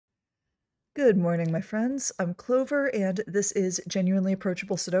Good morning, my friends. I'm Clover, and this is Genuinely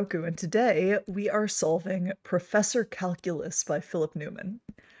Approachable Sudoku, and today we are solving Professor Calculus by Philip Newman.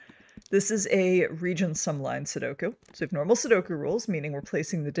 This is a region sum line Sudoku. So we have normal Sudoku rules, meaning we're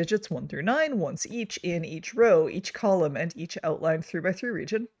placing the digits 1 through 9 once each in each row, each column, and each outlined 3x3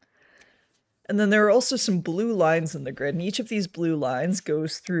 region. And then there are also some blue lines in the grid, and each of these blue lines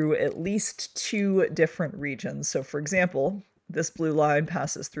goes through at least 2 different regions. So for example, this blue line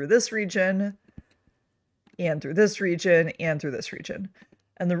passes through this region, and through this region, and through this region.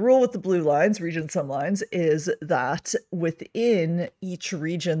 And the rule with the blue lines, region sum lines, is that within each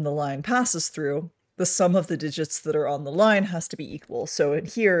region the line passes through, the sum of the digits that are on the line has to be equal. So in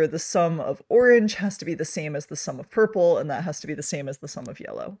here, the sum of orange has to be the same as the sum of purple, and that has to be the same as the sum of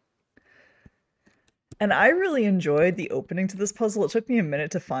yellow. And I really enjoyed the opening to this puzzle. It took me a minute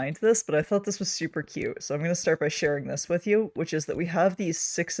to find this, but I thought this was super cute. So I'm going to start by sharing this with you, which is that we have these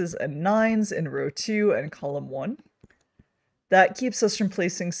 6s and 9s in row 2 and column 1. That keeps us from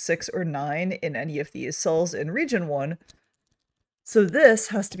placing 6 or 9 in any of these cells in region 1. So this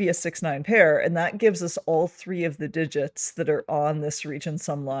has to be a 6-9 pair, and that gives us all 3 of the digits that are on this region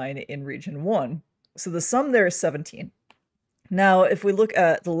sum line in region 1. So the sum there is 17. Now, if we look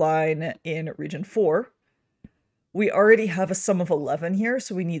at the line in region 4, we already have a sum of 11 here,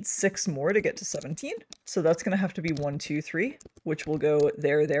 so we need 6 more to get to 17. So that's going to have to be 1, 2, 3, which will go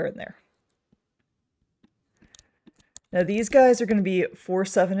there, there, and there. Now these guys are going to be 4,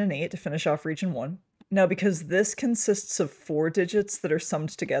 7, and 8 to finish off region 1. Now because this consists of 4 digits that are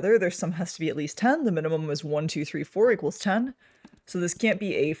summed together, their sum has to be at least 10. The minimum is 1, 2, 3, 4 equals 10. So this can't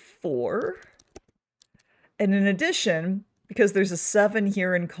be a 4. And in addition, because there's a 7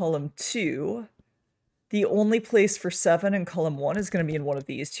 here in column 2, the only place for 7 in column 1 is going to be in one of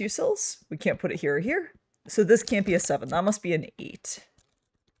these 2 cells. We can't put it here or here. So this can't be a 7. That must be an 8.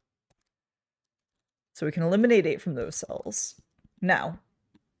 So we can eliminate 8 from those cells. Now,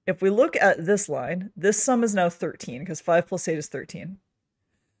 if we look at this line, this sum is now 13, because 5 plus 8 is 13.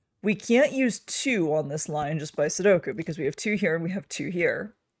 We can't use 2 on this line just by Sudoku, because we have 2 here and we have 2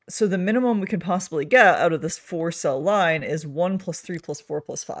 here. So the minimum we can possibly get out of this 4-cell line is 1 plus 3 plus 4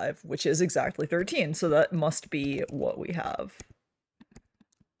 plus 5, which is exactly 13. So that must be what we have.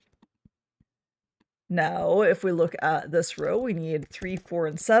 Now, if we look at this row, we need 3, 4,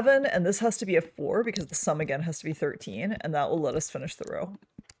 and 7, and this has to be a 4 because the sum again has to be 13, and that will let us finish the row.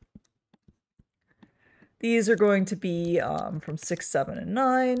 These are going to be from 6, 7, and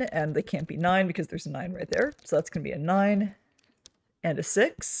 9, and they can't be 9 because there's a 9 right there. So that's going to be a 9 and a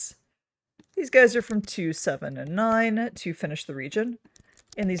 6. These guys are from 2, 7, and 9 to finish the region,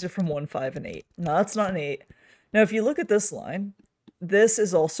 and these are from 1, 5, and 8. No, that's not an 8. Now, if you look at this line, this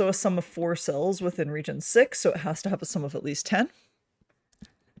is also a sum of 4 cells within region 6, so it has to have a sum of at least 10.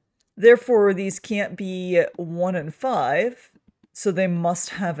 Therefore, these can't be 1 and 5, so they must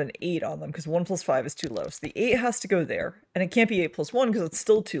have an 8 on them, because 1 plus 5 is too low. So the 8 has to go there, and it can't be 8 plus 1 because it's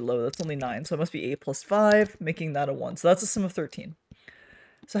still too low. That's only 9, so it must be 8 plus 5, making that a 1. So that's a sum of 13.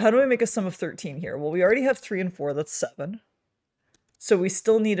 So how do we make a sum of 13 here? Well, we already have 3 and 4, that's 7. So we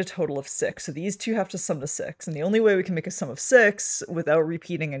still need a total of 6. So these two have to sum to 6. And the only way we can make a sum of 6 without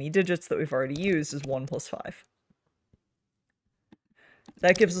repeating any digits that we've already used is 1 plus 5.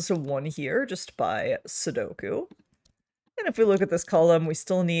 That gives us a 1 here just by Sudoku. And if we look at this column, we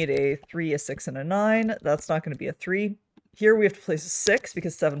still need a 3, a 6, and a 9. That's not going to be a 3. Here we have to place a 6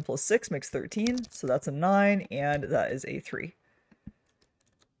 because 7 plus 6 makes 13. So that's a 9, and that is a 3.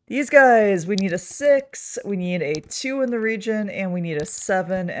 These guys, we need a 6, we need a 2 in the region, and we need a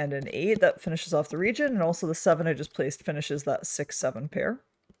 7 and an 8. That finishes off the region, and also the 7 I just placed finishes that 6-7 pair.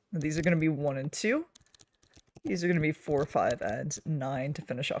 And these are going to be 1 and 2. These are going to be 4, 5, and 9 to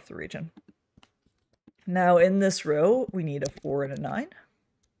finish off the region. Now in this row, we need a 4 and a 9.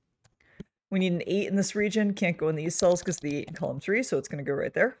 We need an 8 in this region, can't go in these cells because the 8 in column 3, so it's going to go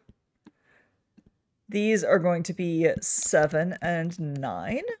right there. These are going to be 7 and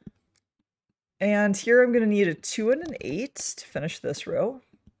 9. And here I'm going to need a 2 and an 8 to finish this row.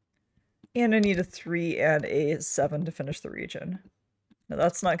 And I need a 3 and a 7 to finish the region. Now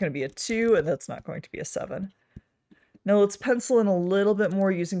that's not going to be a 2, and that's not going to be a 7. Now let's pencil in a little bit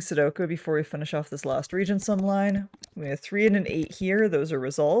more using Sudoku before we finish off this last region sum line. We have a 3 and an 8 here, those are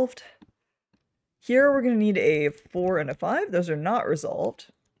resolved. Here we're going to need a 4 and a 5, those are not resolved.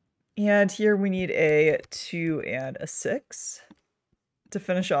 And here we need a 2 and a 6. To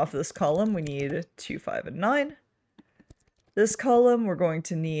finish off this column, we need 2, 5, and 9. This column, we're going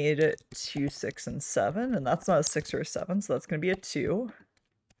to need 2, 6, and 7, and that's not a 6 or a 7, so that's going to be a 2.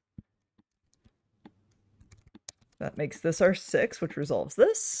 That makes this our 6, which resolves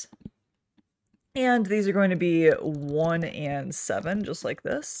this. And these are going to be 1 and 7, just like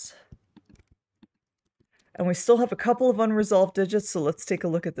this. And we still have a couple of unresolved digits, so let's take a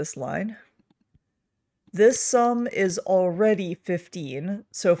look at this line. This sum is already 15,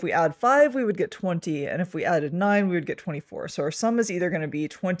 so if we add 5, we would get 20, and if we added 9, we would get 24. So our sum is either going to be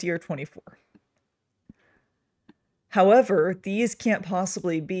 20 or 24. However, these can't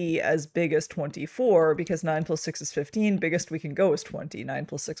possibly be as big as 24 because 9 plus 6 is 15. Biggest we can go is 20. 9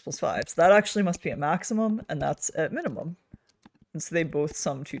 plus 6 plus 5. So that actually must be a maximum, and that's at minimum. And so they both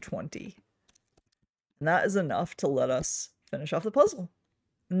sum to 20. And that is enough to let us finish off the puzzle.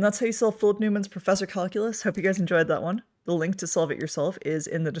 And that's how you solve Philip Newman's Professor Calculus. Hope you guys enjoyed that one. The link to solve it yourself is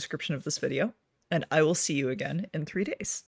in the description of this video. And I will see you again in 3 days.